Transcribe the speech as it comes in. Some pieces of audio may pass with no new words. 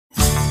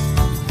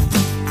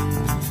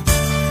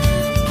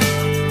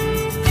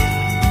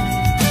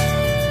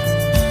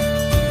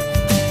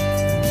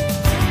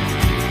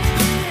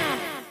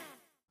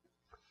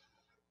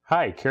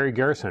Hi, Kerry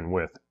Garrison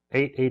with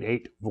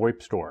 888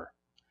 VoIP Store.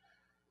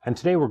 And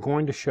today we're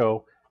going to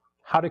show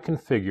how to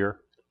configure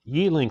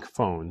Yealink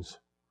phones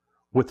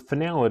with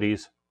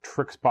Fonality's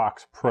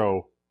trixbox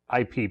Pro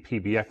IP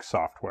PBX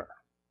software.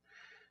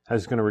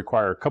 That's going to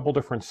require a couple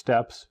different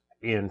steps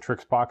in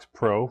trixbox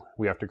Pro.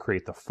 We have to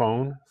create the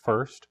phone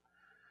first,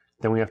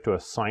 then we have to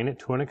assign it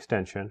to an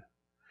extension,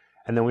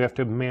 and then we have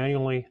to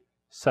manually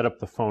set up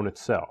the phone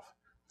itself.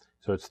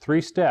 So it's 3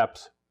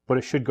 steps, but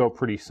it should go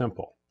pretty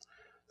simple.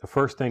 The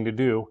first thing to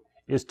do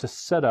is to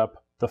set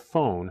up the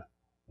phone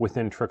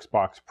within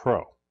trixbox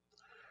Pro.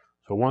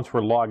 So once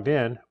we're logged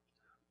in,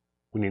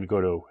 we need to go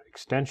to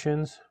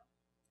Extensions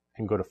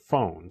and go to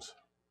Phones.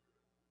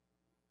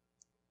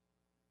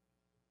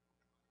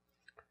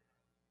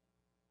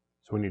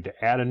 So we need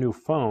to add a new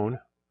phone,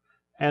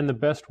 and the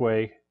best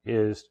way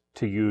is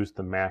to use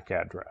the MAC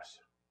address.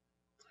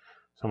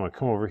 So I'm going to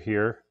come over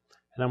here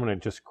and I'm going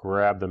to just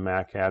grab the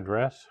MAC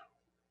address.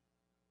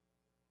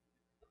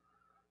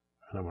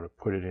 And I'm going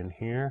to put it in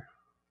here.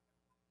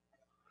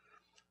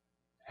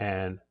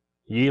 And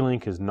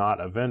Yealink is not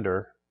a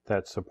vendor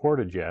that's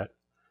supported yet,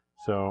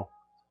 so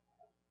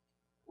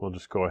we'll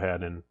just go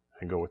ahead and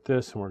go with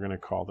this, and we're going to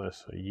call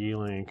this a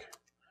Yealink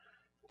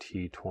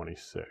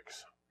T26.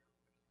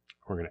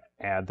 We're going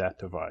to add that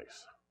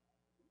device.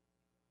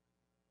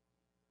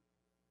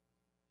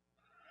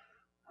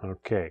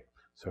 Okay,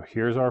 so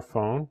here's our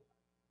phone,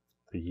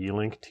 the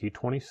Yealink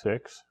T26.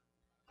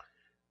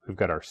 We've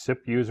got our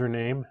SIP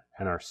username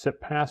and our SIP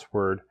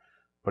password,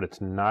 but it's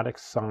not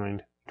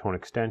assigned to an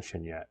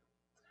extension yet.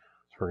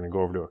 So we're going to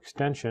go over to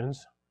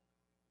Extensions,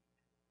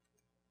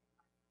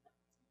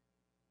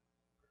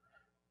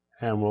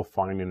 and we'll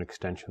find an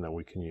extension that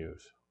we can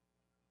use.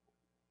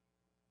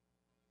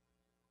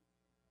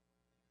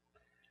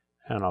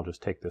 And I'll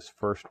just take this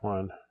first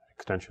one,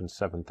 extension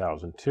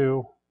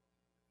 7002.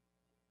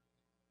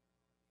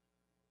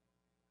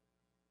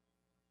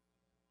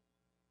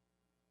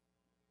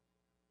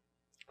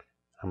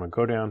 I'm going to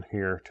go down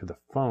here to the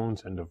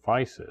Phones and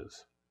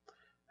Devices,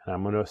 and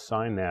I'm going to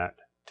assign that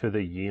to the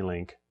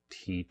Yealink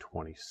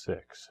T26.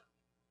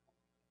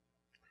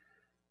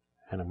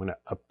 And I'm going to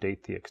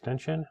update the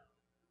extension.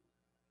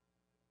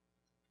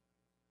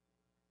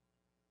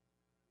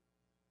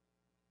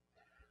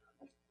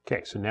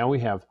 Okay, so now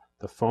we have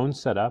the phone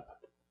set up,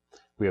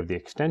 we have the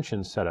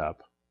extension set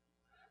up,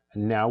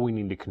 and now we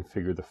need to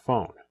configure the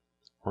phone.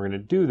 We're going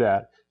to do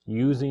that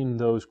using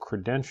those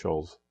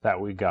credentials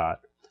that we got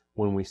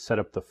when we set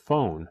up the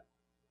phone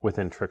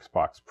within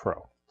trixbox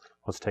Pro.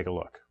 Let's take a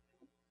look.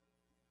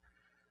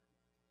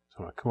 So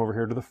I'm going to come over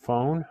here to the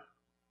phone.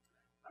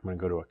 I'm going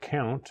to go to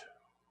Account.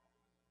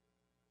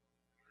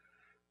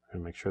 I'm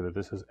going to make sure that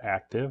this is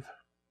active.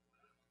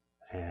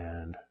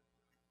 And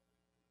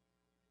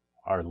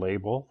our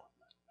label,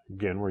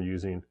 again, we're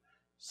using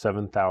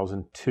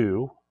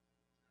 7002.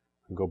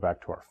 And go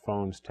back to our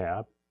Phones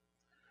tab.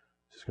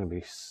 It's going to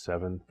be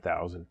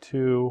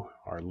 7002.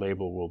 Our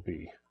label will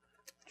be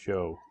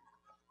Joe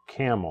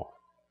Camel,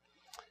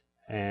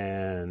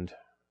 and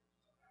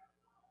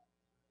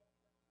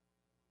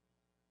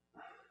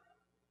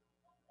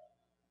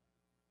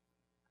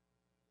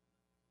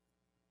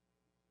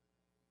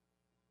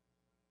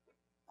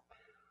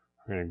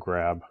we're going to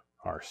grab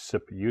our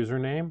SIP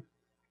username.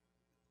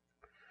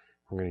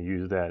 We're going to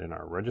use that in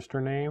our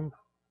register name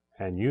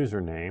and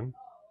username,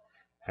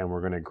 and we're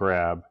going to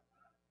grab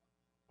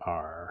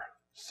our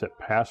SIP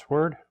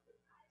password,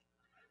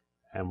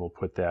 and we'll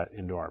put that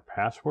into our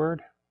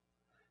password.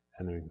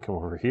 And then we can come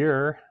over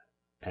here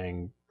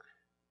and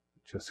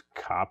just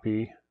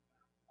copy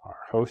our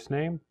host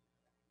name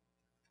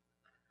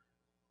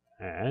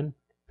and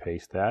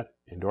paste that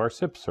into our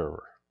SIP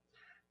server.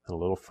 And a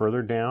little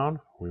further down,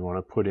 we want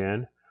to put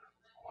in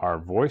our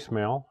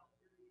voicemail,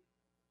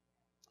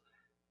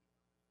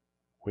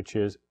 which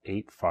is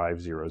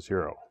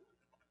 8500.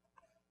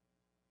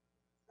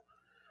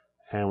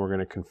 And we're going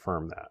to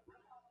confirm that.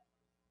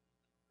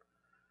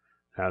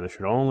 Now, this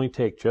should only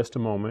take just a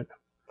moment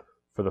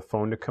for the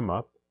phone to come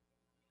up.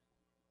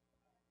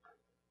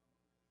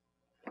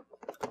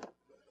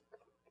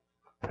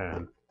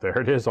 And there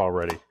it is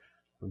already.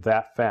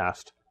 That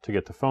fast to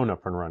get the phone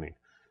up and running.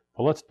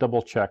 Well, let's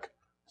double check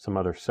some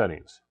other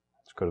settings.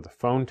 Let's go to the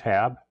Phone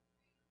tab.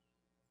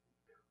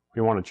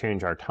 We want to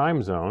change our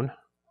time zone.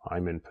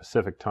 I'm in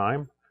Pacific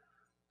time,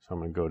 so I'm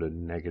going to go to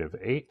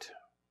 -8.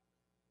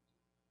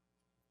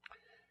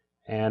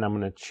 And I'm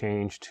going to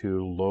change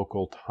to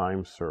local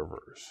time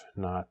servers,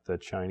 not the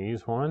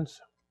Chinese ones.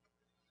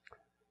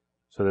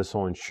 So this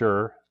will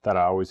ensure that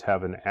I always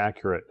have an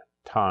accurate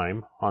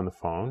time on the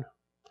phone.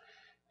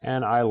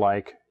 And I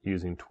like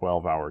using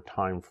 12-hour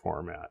time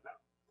format.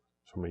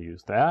 So I'm going to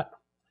use that,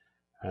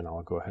 and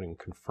I'll go ahead and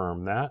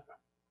confirm that.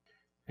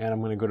 And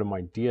I'm going to go to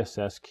my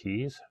DSS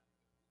keys.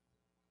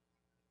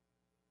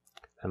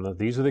 And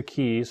these are the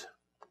keys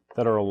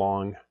that are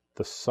along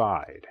the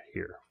side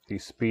here,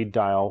 these speed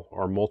dial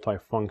or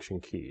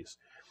multifunction keys.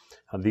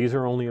 Now, these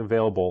are only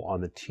available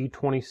on the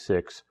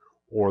T26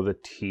 or the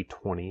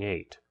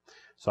T28.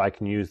 So I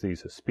can use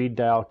these as speed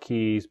dial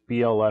keys,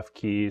 BLF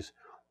keys,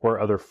 or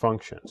other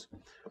functions.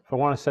 If I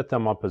want to set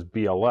them up as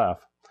BLF,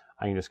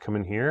 I can just come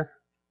in here,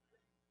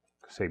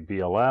 say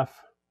BLF,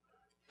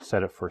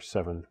 set it for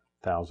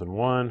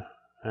 7001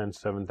 and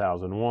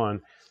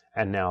 7001,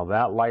 and now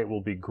that light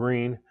will be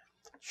green,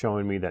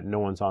 showing me that no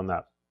one's on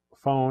that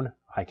phone.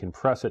 I can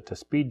press it to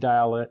speed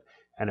dial it,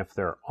 and if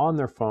they're on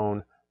their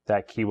phone,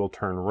 that key will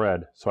turn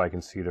red so I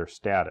can see their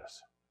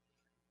status.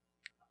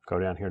 Go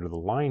down here to the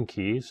line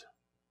keys,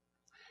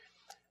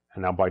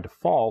 and now by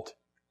default,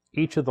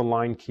 each of the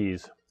line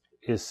keys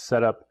is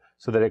set up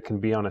so that it can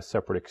be on a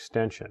separate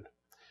extension.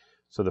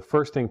 So the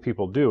first thing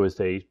people do is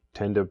they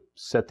tend to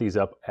set these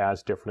up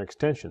as different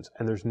extensions,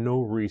 and there's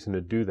no reason to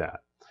do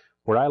that.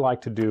 What I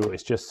like to do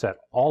is just set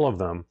all of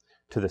them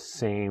to the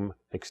same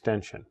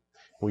extension.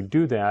 We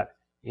do that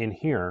in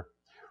here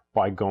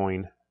by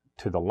going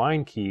to the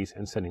line keys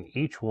and setting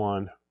each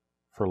one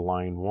for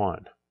line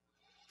 1.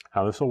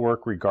 Now this will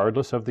work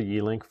regardless of the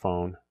Yealink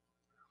phone,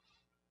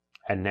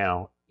 and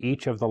now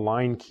each of the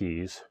line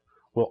keys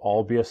will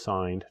all be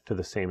assigned to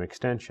the same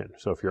extension.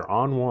 So if you're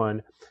on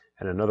one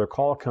and another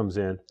call comes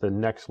in, the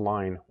next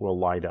line will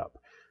light up.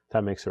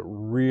 That makes it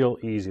real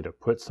easy to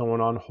put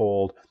someone on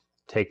hold,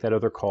 take that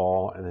other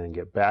call, and then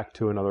get back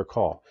to another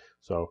call.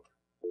 So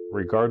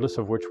regardless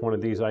of which one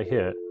of these I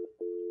hit,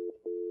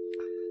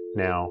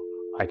 now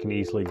I can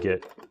easily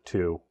get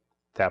to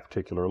that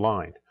particular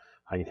line.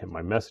 I can hit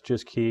my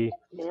messages key.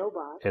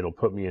 Mailbox. It'll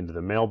put me into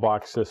the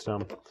mailbox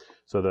system.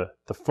 So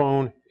the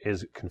phone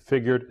is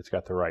configured. It's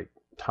got the right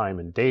time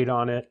and date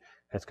on it.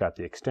 It's got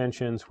the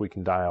extensions. We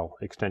can dial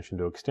extension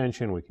to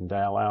extension. We can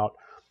dial out.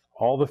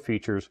 All the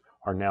features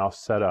are now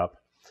set up,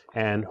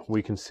 and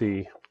we can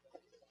see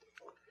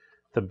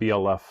the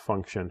BLF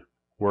function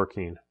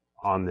working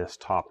on this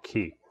top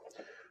key.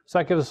 So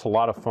that gives us a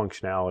lot of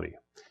functionality.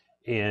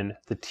 In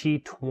the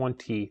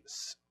T28,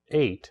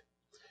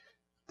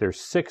 there's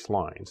 6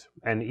 lines,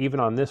 and even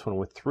on this one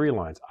with 3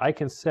 lines, I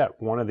can set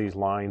one of these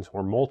lines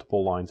or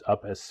multiple lines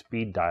up as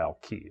speed dial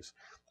keys.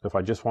 So if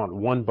I just want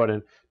one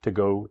button to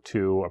go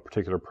to a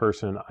particular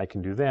person, I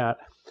can do that,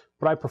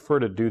 but I prefer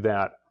to do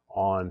that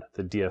on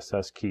the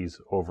DSS keys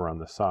over on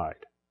the side.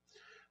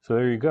 So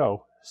there you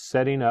go,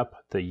 setting up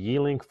the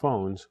Yealink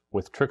phones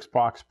with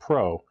trixbox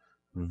Pro.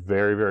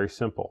 Very, very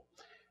simple.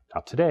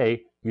 Now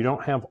today, you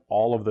don't have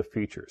all of the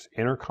features.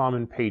 Intercom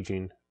and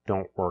paging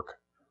don't work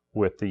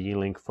with the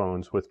Yealink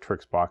phones with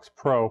trixbox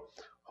Pro.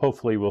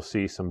 Hopefully we'll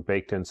see some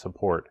baked-in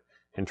support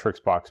in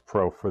trixbox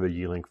Pro for the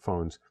Yealink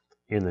phones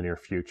in the near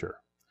future.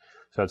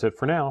 So that's it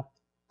for now.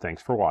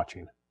 Thanks for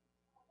watching.